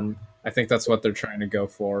platform. I think that's what they're trying to go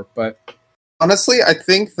for, but. Honestly, I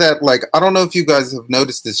think that, like, I don't know if you guys have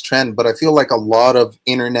noticed this trend, but I feel like a lot of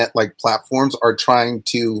internet, like, platforms are trying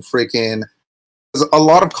to a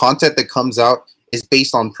lot of content that comes out is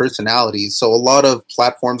based on personalities. So a lot of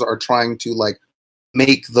platforms are trying to, like,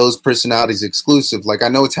 make those personalities exclusive. Like, I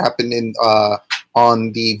know it's happened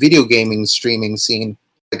on the video gaming streaming scene.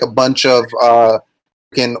 Like, a bunch of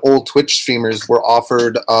freaking old Twitch streamers were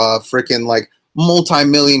offered freaking, like,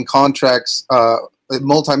 multi-million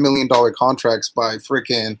dollar contracts by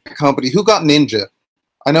freaking company. Who got Ninja?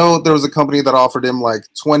 I know there was a company that offered him like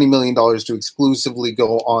 $20 million to exclusively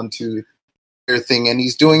go onto their thing, and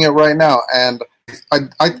he's doing it right now. And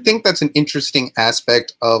I think that's an interesting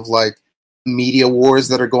aspect of like media wars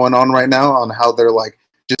that are going on right now, on how they're like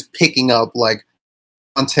just picking up like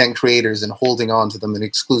content creators and holding on to them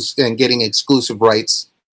and getting exclusive rights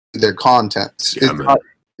to their content.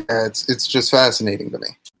 Yeah, it's just fascinating to me.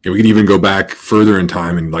 Yeah, we can even go back further in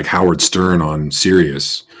time, and like Howard Stern on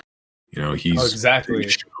Sirius. You know, he's exactly.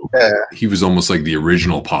 He was almost like the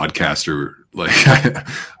original podcaster. Like,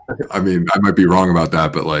 I mean, I might be wrong about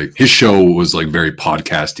that, but like his show was like very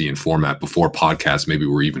podcasty in format before podcasts maybe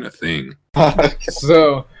were even a thing.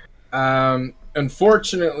 So,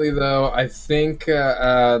 unfortunately, though, I think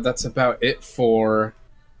that's about it for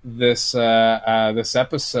this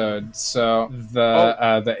episode. So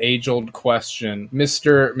the age-old question,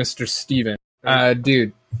 Mr. Steven,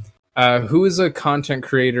 dude, who is a content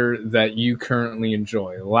creator that you currently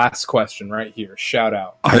enjoy? Last question right here. Shout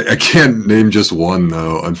out. I can't name just one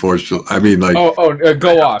though, unfortunately. I mean, like,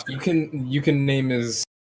 go off. You can name as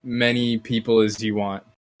many people as you want.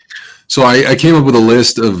 So I came up with a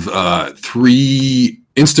list of 3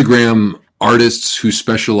 Instagram artists who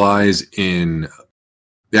specialize in.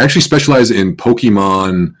 They actually specialize in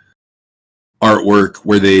Pokemon artwork,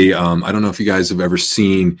 where they, I don't know if you guys have ever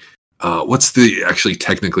seen, what's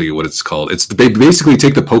technically what it's called? They basically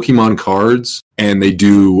take the Pokemon cards and they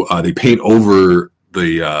paint over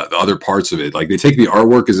the other parts of it. Like they take the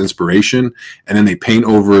artwork as inspiration and then they paint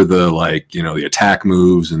over the, like, you know, the attack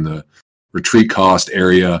moves and the retreat cost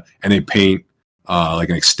area, and they paint like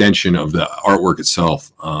an extension of the artwork itself.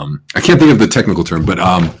 I can't think of the technical term, but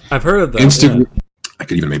I've heard of that. Instagram. Yeah. I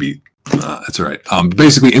could even maybe, that's all right.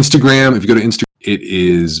 Basically, Instagram, if you go to Instagram, it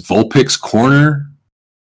is Vulpix Corner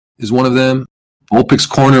is one of them. Vulpix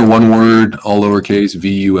Corner, one word, all lowercase,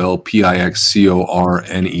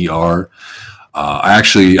 VULPIXCORNER.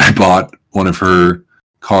 I bought one of her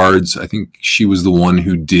cards. I think she was the one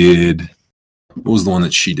who did, what was the one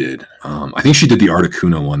that she did? I think she did the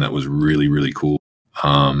Articuno one that was really, really cool.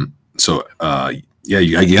 I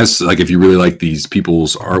guess like if you really like these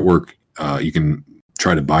people's artwork, you can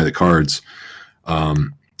try to buy the cards.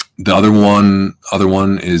 The other one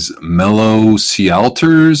is Mellow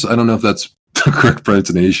Cialters. I don't know if that's the correct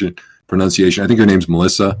pronunciation. I think her name's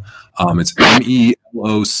Melissa. It's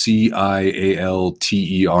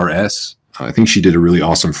MELOCIALTERS. I think she did a really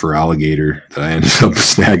awesome Feraligatr that I ended up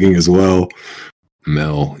snagging as well.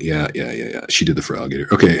 Mel, yeah. She did the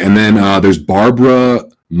Feraligatr. Okay, and then there's Barbara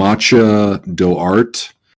Macha do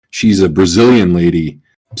Art. She's a Brazilian lady.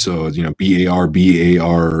 So,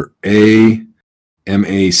 BARBARAMACHADOART.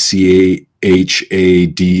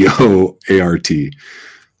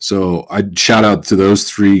 So I'd shout out to those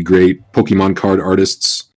three great Pokemon card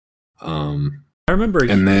artists. I remember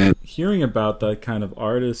And then hearing about that kind of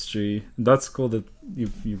artistry. That's cool that you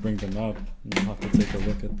bring them up. We'll have to take a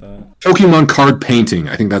look at that. Pokemon card painting.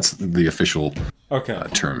 I think that's the official Okay.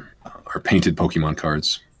 term, or painted Pokemon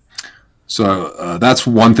cards. So that's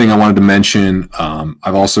one thing I wanted to mention.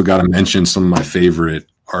 I've also got to mention some of my favorite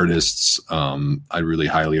artists. I really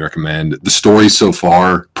highly recommend The Story So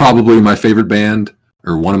Far. Probably my favorite band,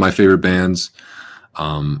 or one of my favorite bands.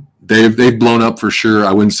 They've blown up for sure.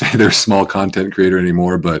 I wouldn't say they're a small content creator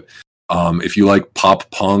anymore, but if you like pop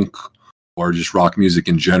punk or just rock music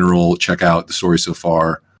in general, check out The Story So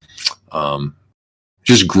Far.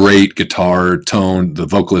 Just great guitar tone. The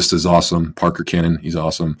vocalist is awesome. Parker Cannon, he's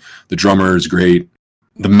awesome. The drummer is great.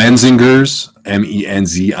 The Menzingers,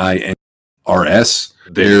 MENZINRS,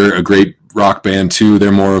 they're a great rock band too.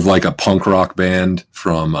 They're more of like a punk rock band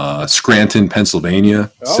from Scranton,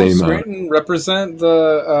 Pennsylvania. Oh, Scranton represent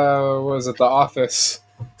the what was it, The Office?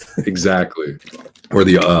 Exactly, where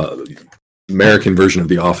the American version of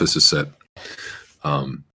The Office is set.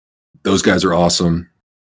 Those guys are awesome.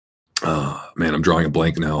 Man, I'm drawing a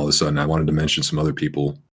blank now all of a sudden. I wanted to mention some other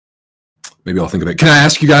people. Maybe I'll think of it. Can I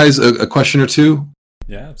ask you guys a question or two?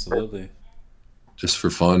 Yeah, absolutely. Just for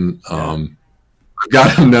fun. I've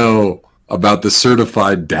got to know about the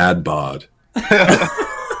certified dad bod. You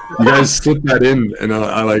guys slip that in, and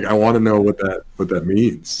I want to know what that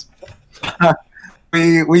means.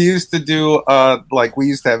 We used to do we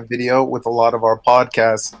used to have video with a lot of our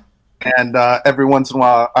podcasts, and every once in a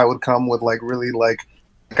while I would come with really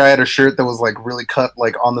I had a shirt that was really cut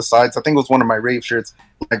on the sides. I think it was one of my rave shirts.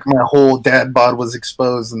 My whole dad bod was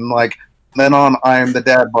exposed, and then on I am the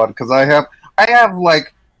dad bod because I have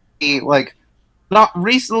not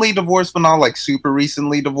recently divorced, but not super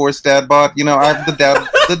recently divorced dad bod. I have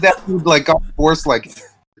the dad who got divorced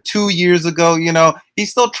 2 years ago.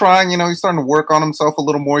 He's still trying. He's starting to work on himself a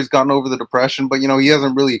little more. He's gotten over the depression, but he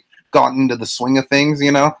hasn't really gotten into the swing of things.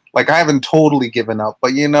 I haven't totally given up,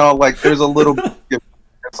 but there's a little bit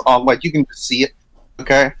on you can just see it.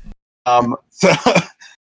 Okay. So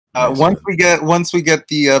once we get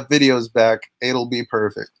the videos back, it'll be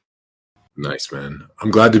perfect. Nice, man. I'm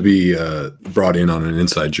glad to be brought in on an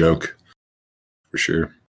inside joke, for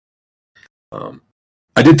sure.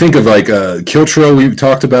 I did think of Kiltro. We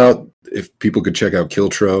talked about if people could check out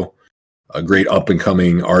Kiltro, a great up and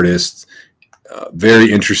coming artist.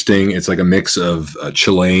 Very interesting. It's a mix of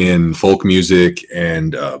Chilean folk music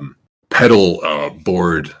and pedal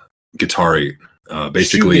board guitar.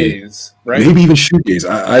 Basically, shoegaze, right? Maybe even shoegaze.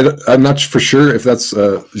 I'm not for sure if that's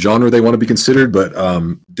a genre they want to be considered, but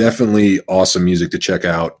definitely awesome music to check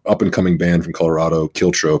out. Up and coming band from Colorado,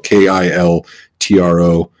 Kiltro,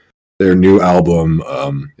 Kiltro. Their new album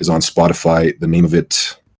is on Spotify. The name of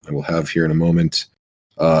it I will have here in a moment.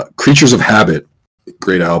 Creatures of Habit,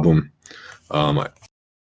 great album.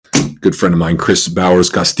 Good friend of mine, Chris Bowers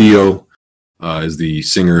Castillo, is the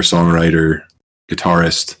singer, songwriter,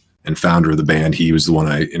 guitarist, and founder of the band. He was the one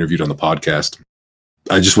I interviewed on the podcast.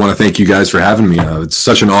 I just want to thank you guys for having me. It's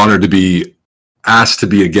such an honor to be asked to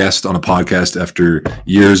be a guest on a podcast after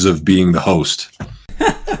years of being the host.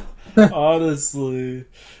 Honestly,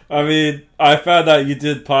 I mean, I found out you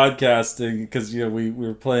did podcasting because we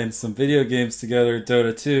were playing some video games together,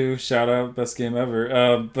 Dota 2. Shout out, best game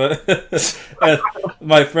ever. But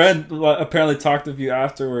my friend apparently talked to you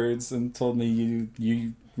afterwards and told me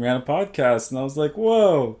you ran a podcast, and I was like,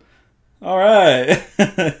 whoa. All right.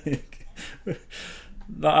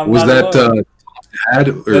 Was that Dad,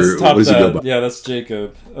 or what does he go by? Yeah, that's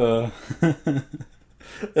Jacob. Shout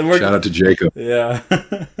out to Jacob. Yeah.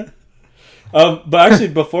 But actually,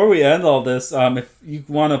 before we end all this, if you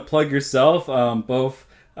want to plug yourself, both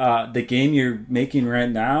the game you're making right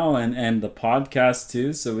now and the podcast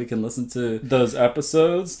too, so we can listen to those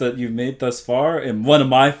episodes that you've made thus far. And one of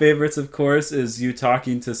my favorites, of course, is you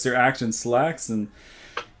talking to Sir Action Slacks, and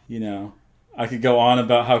I could go on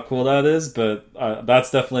about how cool that is, but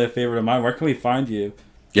that's definitely a favorite of mine. Where can we find you?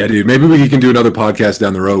 Yeah, dude, maybe we can do another podcast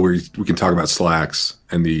down the road where we can talk about Slacks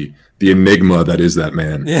and the enigma that is that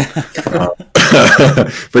man. Yeah.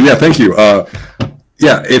 But yeah, thank you.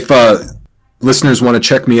 If listeners want to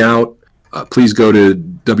check me out, please go to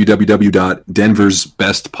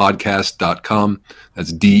www.denversbestpodcast.com.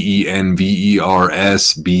 That's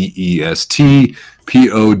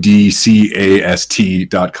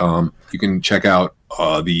DenversBestPodcast.com. You can check out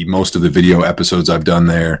most of the video episodes I've done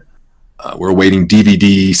there. We're awaiting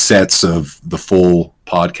DVD sets of the full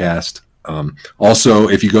podcast. Also,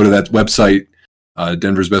 if you go to that website,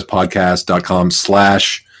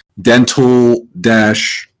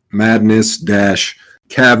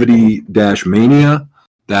 denversbestpodcast.com/dental-madness-cavity-mania,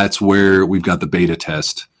 that's where we've got the beta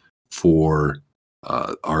test for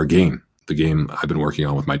our game, the game I've been working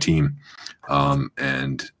on with my team.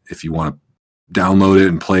 And if you want to download it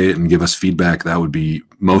and play it and give us feedback, that would be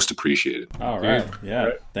most appreciated. All right.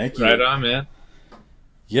 Yeah. Thank you. Right on, man.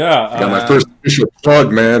 Yeah. I got my first official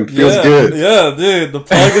plug, man. Feels good. Yeah, dude. The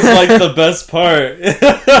plug is like the best part.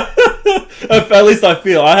 At least I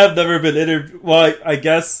feel. I have never been interviewed. Well, I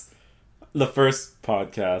guess the first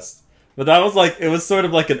podcast. But that was like, it was sort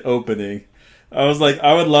of like an opening. I was like,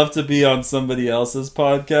 I would love to be on somebody else's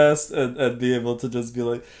podcast and be able to just be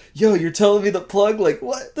like, yo, you're telling me the plug? Like,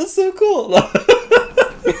 what? That's so cool.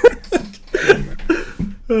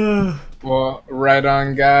 Well, right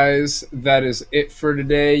on, guys. That is it for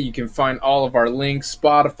today. You can find all of our links,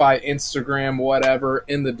 Spotify, Instagram, whatever,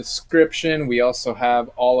 in the description. We also have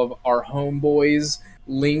all of our homeboys'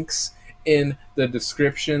 links in the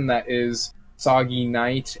description. That is Soggy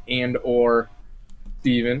Knight and or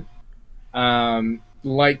Steven.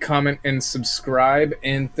 Like, comment, and subscribe,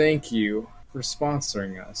 and thank you for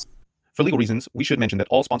sponsoring us. For legal reasons, we should mention that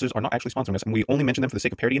all sponsors are not actually sponsoring us, and we only mention them for the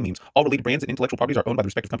sake of parody and memes. All related brands and intellectual properties are owned by the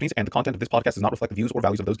respective companies, and the content of this podcast does not reflect the views or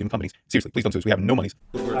values of those given companies. Seriously, please don't sue us. We have no monies.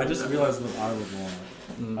 I just realized what I would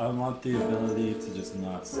want. I want the ability to just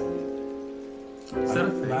not sleep. Is that a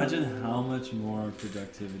thing? Imagine how much more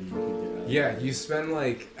productivity you could get. Yeah, you spend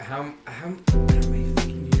like how many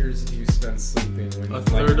fucking years do you spend sleeping? When A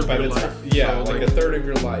third of by your the time- life. Yeah, So, like like- a third of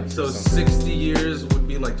your life. So or something. 60 years would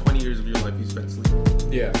be like 20 years of your life you spent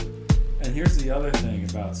sleeping. Yeah. And here's the other thing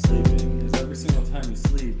about sleeping, is every single time you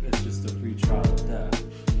sleep, it's just a free trial of death.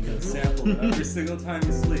 You get a sample of every single time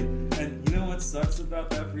you sleep. And you know what sucks about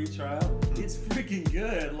that free trial? It's freaking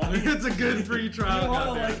good. Like, It's a good free trial. you want to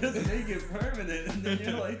goddamn. like just make it permanent, and then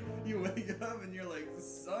you're like, you wake up and you're like,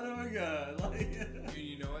 son of a gun. Like, Dude,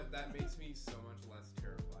 you know what? That makes me so much less.